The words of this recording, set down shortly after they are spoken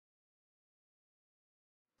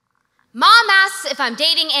Mom asks if I'm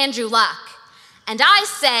dating Andrew Luck, and I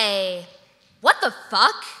say, what the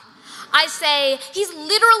fuck? I say, he's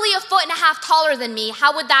literally 1.5 feet taller than me.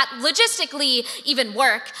 How would that logistically even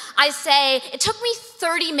work? I say, it took me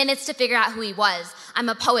 30 minutes to figure out who he was. I'm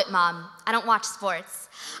a poet, Mom. I don't watch sports.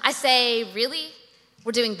 I say, really?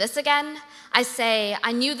 We're doing this again? I say,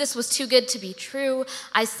 I knew this was too good to be true.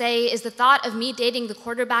 I say, is the thought of me dating the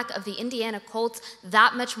quarterback of the Indiana Colts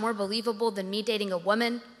that much more believable than me dating a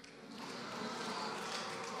woman?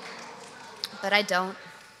 But I don't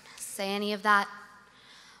say any of that.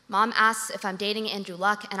 Mom asks if I'm dating Andrew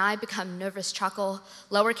Luck, and I become nervous chuckle,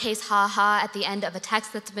 lowercase ha-ha at the end of a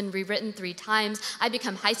text that's been rewritten 3 times. I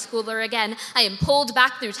become high schooler again. I am pulled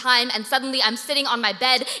back through time, and suddenly I'm sitting on my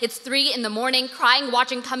bed. It's 3 in the morning, crying,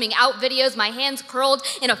 watching coming out videos, my hands curled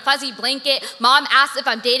in a fuzzy blanket. Mom asks if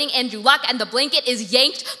I'm dating Andrew Luck, and the blanket is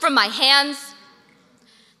yanked from my hands.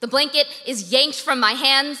 The blanket is yanked from my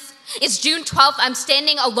hands. It's June 12th, I'm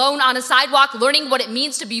standing alone on a sidewalk learning what it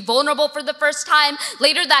means to be vulnerable for the first time.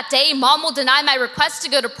 Later that day, Mom will deny my request to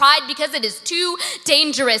go to Pride because it is too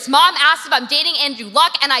dangerous. Mom asks if I'm dating Andrew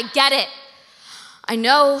Luck, and I get it. I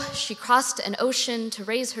know she crossed an ocean to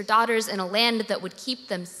raise her daughters in a land that would keep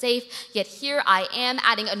them safe, yet here I am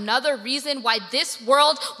adding another reason why this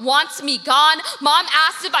world wants me gone. Mom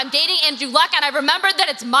asks if I'm dating Andrew Luck, and I remember that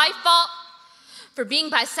it's my fault for being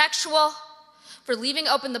bisexual, for leaving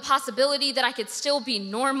open the possibility that I could still be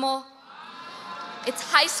normal. It's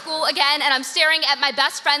high school again, and I'm staring at my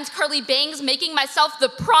best friend's curly bangs, making myself the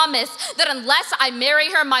promise that unless I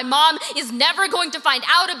marry her, my mom is never going to find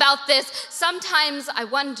out about this. Sometimes I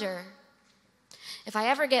wonder, if I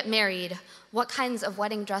ever get married, what kinds of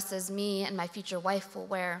wedding dresses me and my future wife will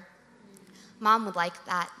wear. Mom would like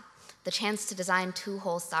that, the chance to design 2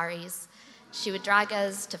 whole saris. She would drag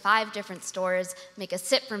us to 5 different stores, make us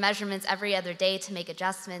sit for measurements every other day to make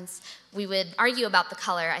adjustments. We would argue about the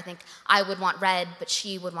color. I think I would want red, but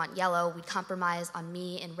she would want yellow. We'd compromise on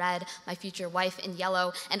me in red, my future wife in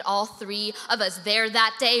yellow, and all 3 of us there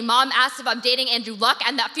that day. Mom asks if I'm dating Andrew Luck,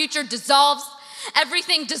 and that future dissolves.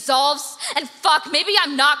 Everything dissolves, and fuck, maybe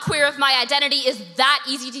I'm not queer if my identity is that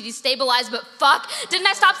easy to destabilize, but fuck, didn't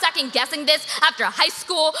I stop second guessing this after high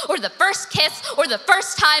school, or the first kiss, or the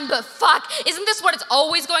first time, but fuck, isn't this what it's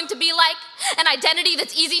always going to be like? An identity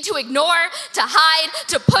that's easy to ignore, to hide,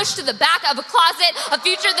 to push to the back of a closet, a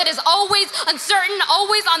future that is always uncertain,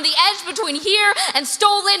 always on the edge between here and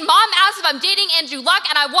stolen. Mom asks if I'm dating Andrew Luck,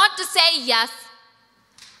 and I want to say yes.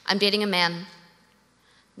 I'm dating a man.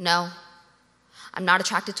 No. I'm not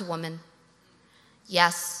attracted to women.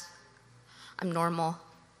 Yes, I'm normal.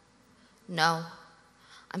 No,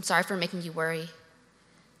 I'm sorry for making you worry.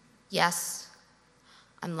 Yes,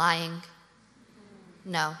 I'm lying.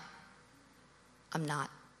 No, I'm not.